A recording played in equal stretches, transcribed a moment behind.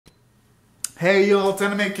Hey y'all, it's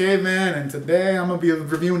Anime Caveman, and today I'm gonna be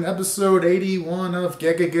reviewing episode 81 of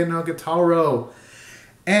Gegege no Kitarou.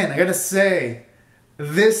 And I gotta say,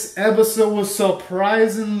 this episode was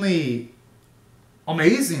surprisingly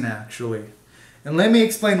amazing, actually. And let me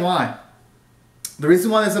explain why. The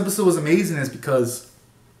reason why this episode was amazing is because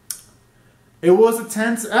it was a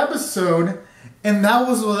tense episode, and that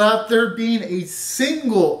was without there being a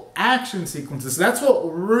single action sequence. That's what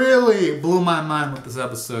really blew my mind with this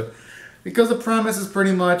episode. Because the premise is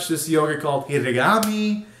pretty much this yokai called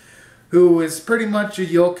Hiragami, who is pretty much a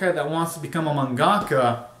yokai that wants to become a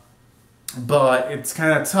mangaka, but it's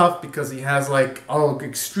kind of tough because he has like an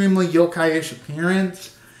extremely yokai-ish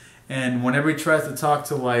appearance, and whenever he tries to talk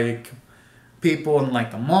to like people in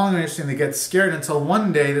like the manga industry, they get scared until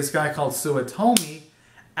one day this guy called Suetomi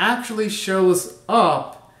actually shows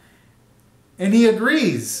up, and he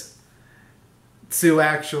agrees to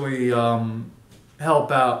actually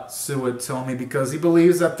help out Suetomi because he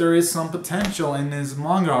believes that there is some potential in his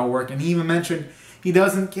manga artwork, and he even mentioned he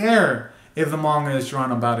doesn't care if the manga is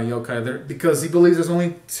drawn about a yokai because he believes there's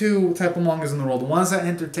only two type of mangas in the world, ones that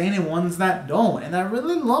entertain and ones that don't. And I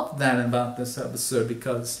really love that about this episode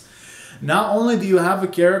because not only do you have a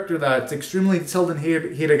character that's extremely detailed in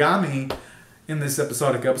Hiragami in this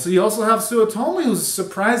episodic episode, you also have Suetomi, who's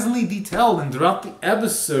surprisingly detailed, and throughout the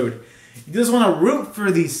episode you just want to root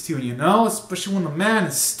for these two, you know? Especially when the man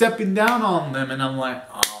is stepping down on them, and I'm like,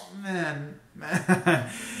 oh man.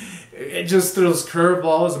 It just throws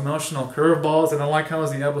curveballs, emotional curveballs, and I like how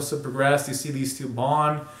as the episode progressed, you see these two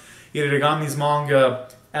bond. Hiragami's manga,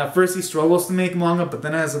 at first he struggles to make manga, but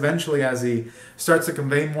then eventually as he starts to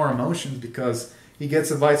convey more emotions because he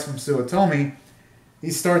gets advice from Suetomi,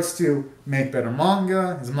 he starts to make better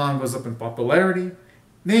manga, his manga goes up in popularity.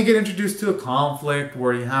 Then you get introduced to a conflict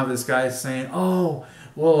where you have this guy saying, oh,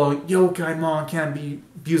 well, a yokai manga can't be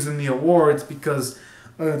using the awards because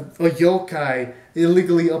a yokai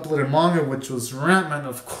illegally uploaded manga, which was Ratman.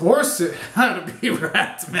 Of course it had to be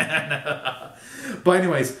Ratman. But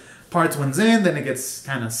anyways, parts wins in, then it gets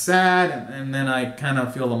kind of sad, and then I kind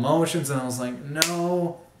of feel emotions, and I was like,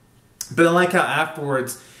 no. But I like how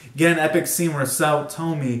afterwards, you get an epic scene where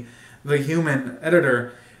Suetomi, the human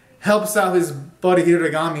editor, helps out his buddy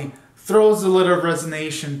Hiragami, throws a letter of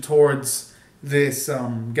resignation towards this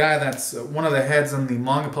guy that's one of the heads in the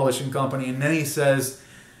manga publishing company, and then he says,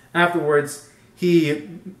 afterwards, he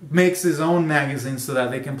makes his own magazine so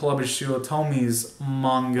that they can publish Suetomi's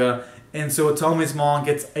manga, and Suetomi's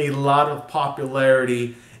manga gets a lot of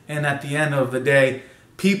popularity, and at the end of the day,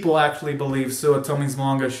 people actually believe Suetomi's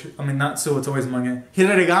manga, not Suetomi's manga,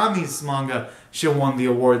 Hiragami's manga should won the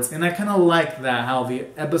awards. And I kind of like that, how the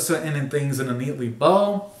episode ended things in a neatly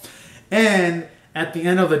bow. And at the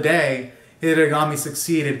end of the day, Hiragami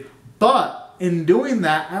succeeded. But in doing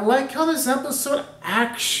that, I like how this episode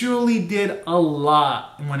actually did a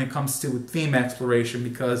lot when it comes to theme exploration,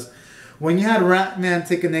 because when you had Ratman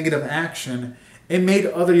take a negative action, it made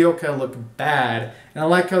other yokai look bad. And I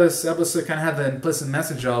like how this episode kind of had the implicit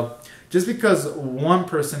message of, just because one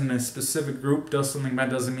person in a specific group does something bad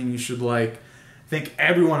doesn't mean you should think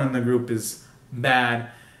everyone in the group is bad.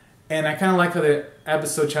 And I kind of like how the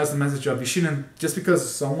episode has the message of, you shouldn't, just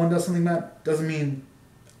because someone does something bad doesn't mean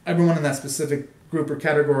everyone in that specific group or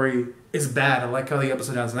category is bad. I like how the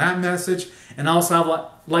episode has that message. And I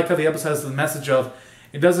also like how the episode has the message of,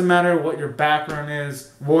 it doesn't matter what your background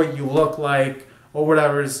is, what you look like, or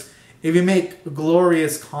whatever. If you make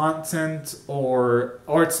glorious content or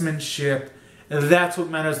artsmanship, that's what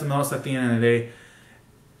matters the most at the end of the day,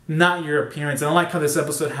 not your appearance. And I like how this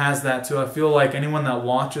episode has that too. I feel like anyone that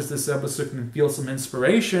watches this episode can feel some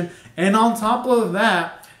inspiration. And on top of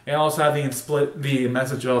that, it also had the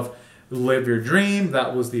message of live your dream.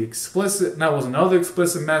 That was another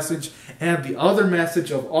explicit message. And the other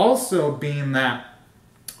message of also being that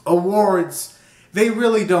awards, they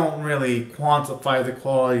really don't quantify the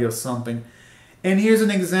quality of something. And here's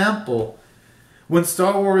an example. When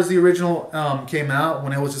Star Wars, the original, came out,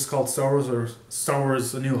 when it was just called Star Wars or Star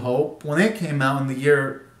Wars A New Hope, when it came out in the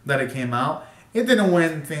year that it came out, it didn't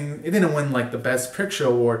win like the Best Picture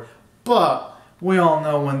award. But we all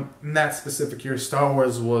know in that specific year, Star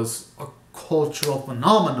Wars was a cultural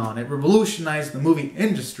phenomenon. It revolutionized the movie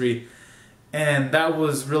industry. And that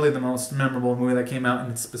was really the most memorable movie that came out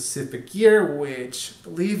in a specific year, which I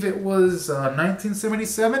believe it was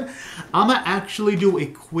 1977. I'm going to actually do a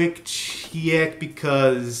quick check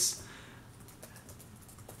because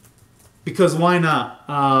why not?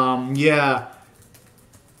 Yeah,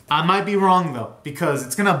 I might be wrong though, because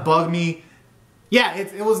it's going to bug me. Yeah,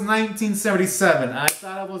 it was 1977. I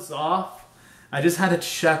thought I was off. I just had to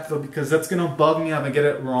check though, because that's gonna bug me if I get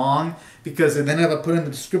it wrong, because then if I put it in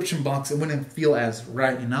the description box, it wouldn't feel as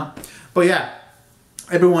right, you know? But yeah,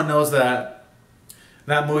 everyone knows that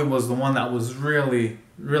that movie was the one that was really,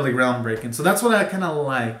 really groundbreaking. So that's what I kind of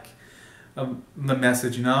like, the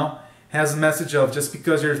message, you know? It has a message of, just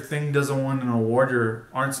because your thing doesn't win an award, your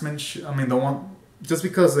artsmanship, just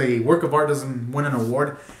because a work of art doesn't win an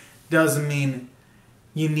award, doesn't mean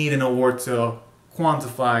you need an award to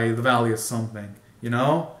quantify the value of something, you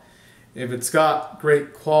know? If it's got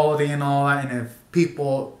great quality and all that, and if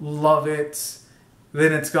people love it,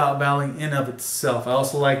 then it's got value in of itself. I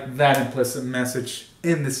also like that implicit message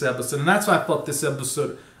in this episode, and that's why I felt this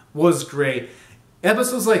episode was great.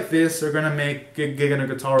 Episodes like this are going to make Gegege no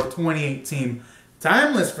Kitarou 2018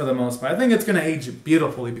 timeless for the most part. I think it's going to age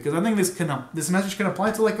beautifully, because I think this message can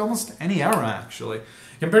apply to like almost any era, actually. You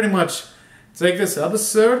can pretty much take this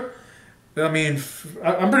episode, I mean,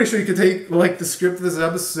 I'm pretty sure you could take like the script of this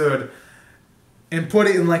episode and put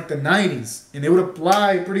it in like the 90s, and it would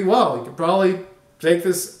apply pretty well. You could probably take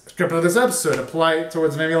this script of this episode, apply it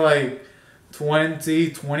towards maybe like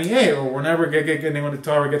 2028, or whenever Gegege no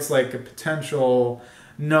Kitarou gets like a potential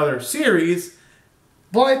another series,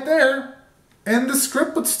 apply it there, and the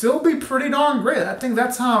script would still be pretty darn great. I think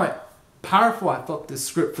that's how powerful I thought this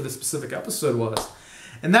script for this specific episode was.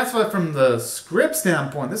 And that's why, from the script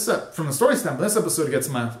standpoint, from the story standpoint, this episode gets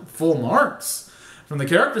my full marks. From the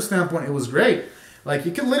character standpoint, it was great. Like,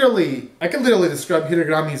 I could literally describe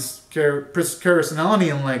Hiragami's personality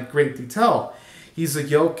in like great detail. He's a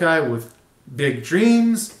yokai with big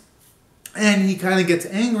dreams, and he kind of gets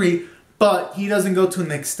angry, but he doesn't go to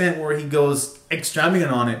an extent where he goes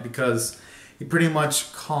extravagant on it, because he pretty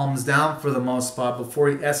much calms down for the most part before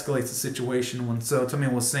he escalates the situation. When Tomi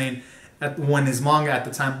was saying, when his manga at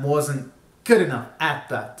the time wasn't good enough at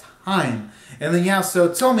that time. And then yeah,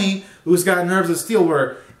 so Tomi, who's got nerves of steel,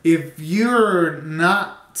 where if you're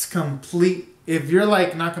not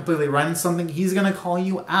like not completely right in something, he's gonna call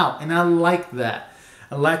you out. And I like that.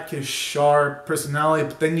 I like his sharp personality,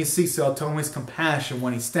 but then you see Tomi's compassion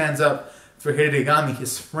when he stands up for Hiragami,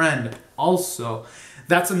 his friend, also.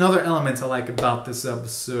 That's another element I like about this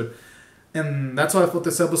episode. And that's why I thought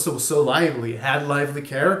this episode was so lively. It had lively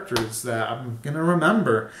characters that I'm going to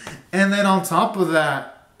remember. And then on top of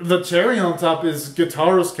that, the cherry on top is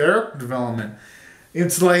Kitarou's character development.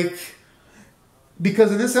 It's like,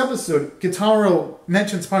 because in this episode, Kitarou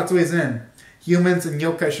mentions parts ways in, humans and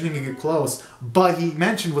yokai shouldn't get close. But he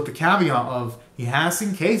mentioned with the caveat of, he has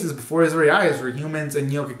seen cases before his very eyes where humans and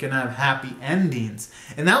yokai can have happy endings.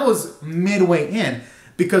 And that was midway in.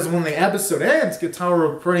 Because when the episode ends,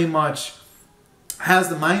 Kitarou pretty much has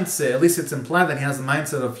the mindset, at least it's implied that he has the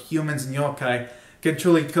mindset of humans and yokai can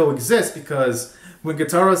truly coexist, because when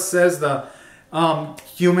Kitarou says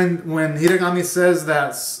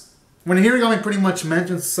when Hiragami pretty much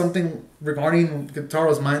mentions something regarding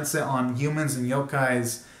Kitarou's mindset on humans and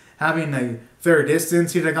yokais having a fair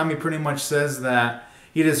distance, Hiragami pretty much says that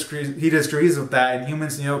he disagrees with that, and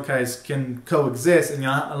humans and yokais can coexist. And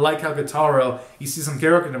I like how Kitarou, you see some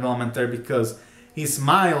character development there, because he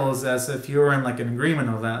smiles as if you were in like an agreement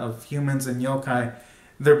of that, of humans and yokai,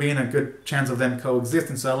 there being a good chance of them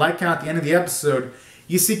coexisting. So I like how at the end of the episode,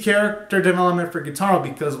 you see character development for Kitarou,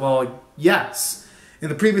 because, well, yes, in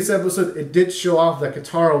the previous episode, it did show off that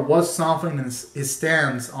Kitarou was softening his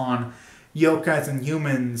stance on yokais and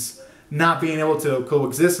humans not being able to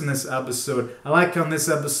coexist in this episode. I like how in this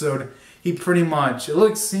episode, he pretty much,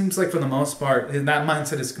 seems like for the most part, that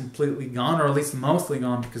mindset is completely gone, or at least mostly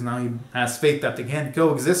gone, because now he has faith that they can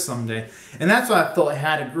coexist someday. And that's why I felt it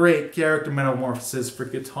had a great character metamorphosis for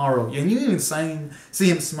Kitarou. And you even see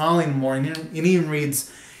him smiling more, and he even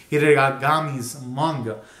reads Hiragami's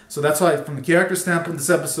manga. So that's why, from the character standpoint, this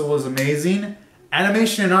episode was amazing.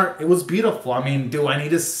 Animation and art, it was beautiful. I mean, do I need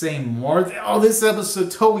to say more? Oh, this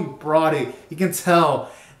episode totally brought it. You can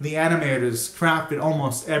tell the animators crafted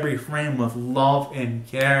almost every frame with love and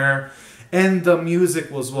care. And the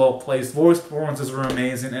music was well placed. Voice performances were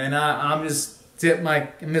amazing. And I'm just tip my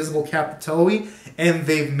invisible cap to Toei, and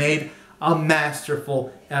they've made a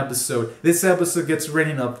masterful episode. This episode gets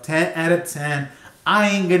rated up 10 out of 10. I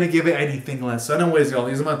ain't gonna give it anything less. So anyways, y'all,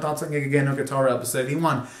 these are my thoughts on Gegege no Kitarou episode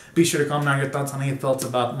 81. Be sure to comment down your thoughts on how you felt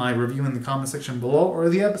about my review in the comment section below, or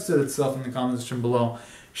the episode itself in the comment section below.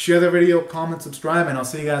 Share the video, comment, subscribe, and I'll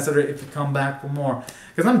see you guys later if you come back for more.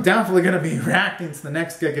 Because I'm definitely going to be reacting to the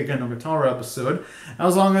next Gegege no Kitarou episode,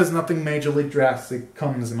 as long as nothing majorly drastic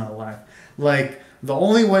comes in my life. Like, the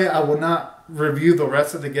only way I would not review the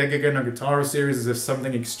rest of the Gegege no Kitarou series is if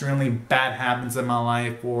something extremely bad happens in my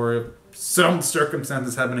life, or some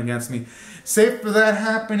circumstances happen against me. Save for that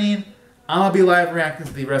happening, I'm going to be live reacting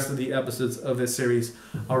to the rest of the episodes of this series.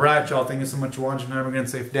 Alright, y'all. Thank you so much for watching. Have a good and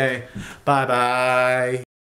safe day. Bye-bye.